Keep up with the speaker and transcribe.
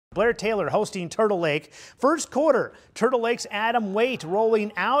Blair-Taylor hosting Turtle Lake. First quarter, Turtle Lake's Adam Waite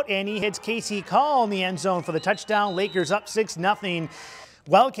rolling out, and he hits Casey Call in the end zone for the touchdown. Lakers up 6-0.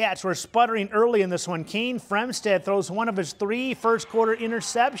 Wildcats were sputtering early in this one. Kane Fremstead throws one of his 3 first-quarter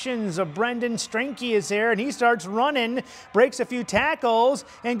interceptions. Brendan Strinke is there, and he starts running, breaks a few tackles,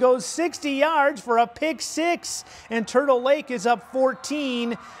 and goes 60 yards for a pick 6. And Turtle Lake is up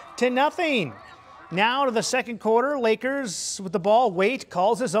 14-0. Now to the second quarter, Lakers with the ball. Waite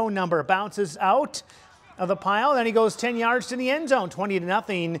calls his own number, bounces out of the pile, then he goes 10 yards to the end zone,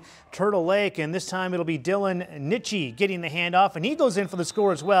 20-0 Turtle Lake, and this time it'll be Dylan Nitchie getting the handoff, and he goes in for the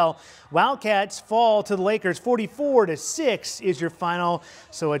score as well. Wildcats fall to the Lakers, 44-6 is your final,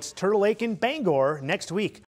 so it's Turtle Lake and Bangor next week.